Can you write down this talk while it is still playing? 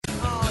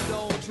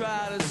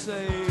try to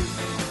say. You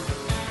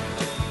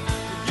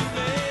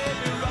made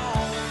me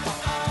wrong,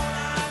 but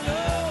I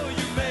know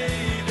you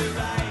made me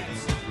right.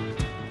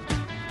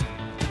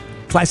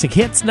 Classic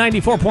Hits,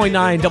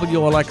 94.9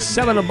 WLX,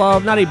 7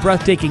 above. Not a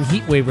breathtaking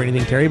heat wave or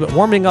anything, Terry, but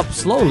warming up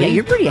slowly. Yeah,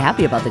 you're pretty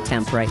happy about the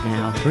temp right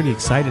now. Pretty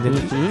excited.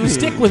 You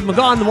stick with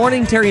McGaw in the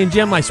morning, Terry and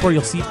Jim. I swear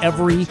you'll see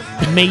every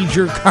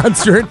major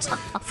concert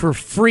for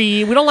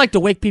free. We don't like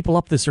to wake people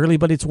up this early,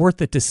 but it's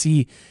worth it to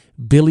see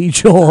Billy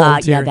Joel.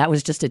 Yeah, that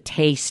was just a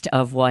taste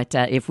of what,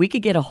 if we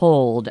could get a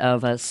hold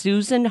of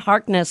Susan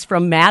Harkness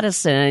from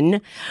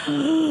Madison,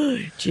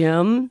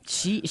 Jim,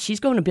 she's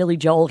going to Billy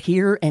Joel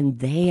here and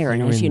there.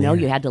 And as you know,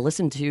 you had to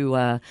listen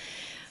to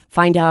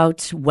find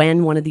out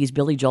when one of these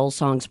Billy Joel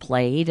songs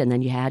played, and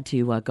then you had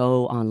to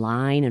go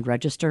online and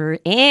register.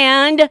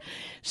 And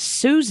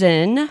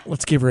Susan...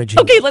 Let's give her a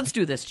jingle. Okay, let's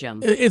do this,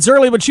 Jim. It's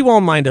early, but she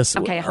won't mind us.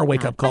 Okay, our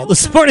wake-up call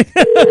this morning.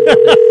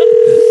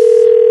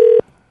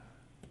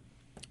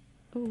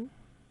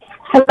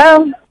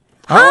 Hello.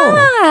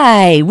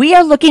 Hi, we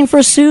are looking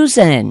for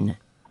Susan.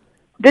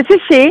 This is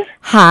she.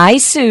 Hi,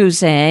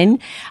 Susan.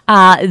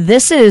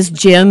 This is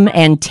Jim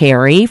and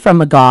Teri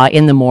from McGaw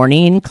in the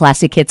Morning,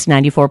 Classic Hits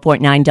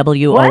 94.9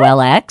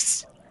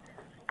 WOLX.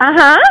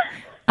 Uh-huh.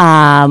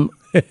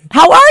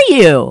 How are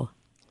you?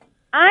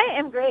 I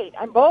am great.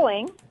 I'm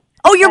bowling.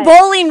 Oh, you're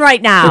bowling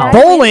right now.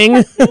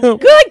 Bowling?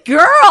 Good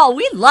girl.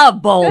 We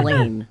love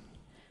bowling.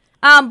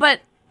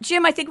 But,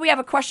 Jim, I think we have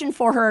a question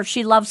for her if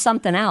she loves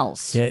something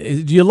else. Yeah,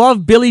 do you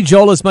love Billy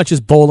Joel as much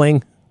as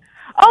bowling?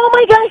 Oh,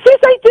 my gosh, yes,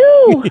 I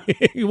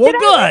do. Well,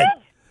 good.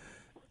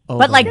 Oh,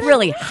 But, like,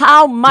 really,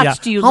 how much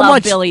do you How love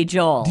much Billy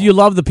Joel? Do you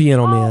love the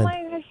Piano Oh, Man?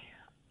 my gosh.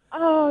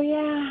 Oh,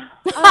 yeah.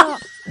 Oh.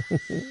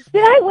 Did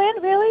I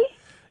win, really?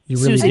 You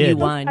really Susan, did. you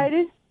won. I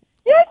did.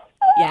 Yes.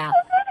 Oh, Yeah. so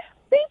good.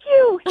 Thank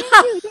you.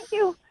 Thank you. Thank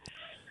you.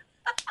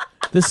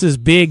 This is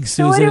big,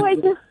 So what Susan. do I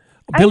do?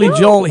 Billy I know.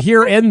 Joel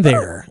here and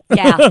there.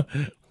 Yeah.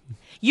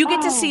 You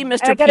get to see I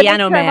Mr. gotta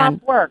Piano make sure I'm Man.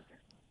 off work.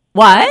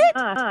 What?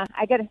 I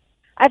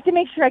have to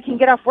make sure I can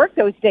get off work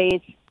those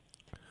days.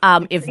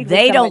 If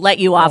they don't let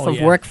you off of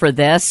yeah. work for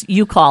this,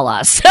 you call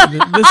us.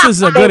 This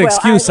is a good will.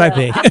 excuse, I will.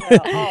 think.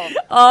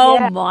 Oh,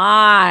 Yeah.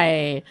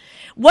 my.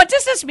 What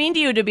does this mean to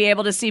you to be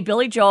able to see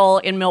Billy Joel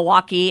in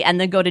Milwaukee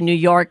and then go to New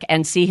York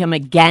and see him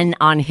again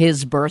on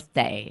his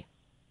birthday?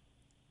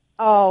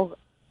 Oh,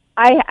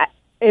 I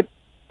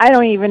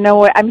don't even know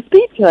what. I'm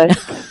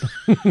speechless.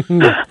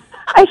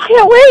 I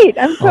can't wait.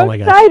 I'm so Oh, my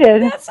God.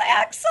 excited. That's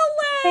excellent.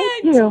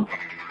 Thank you.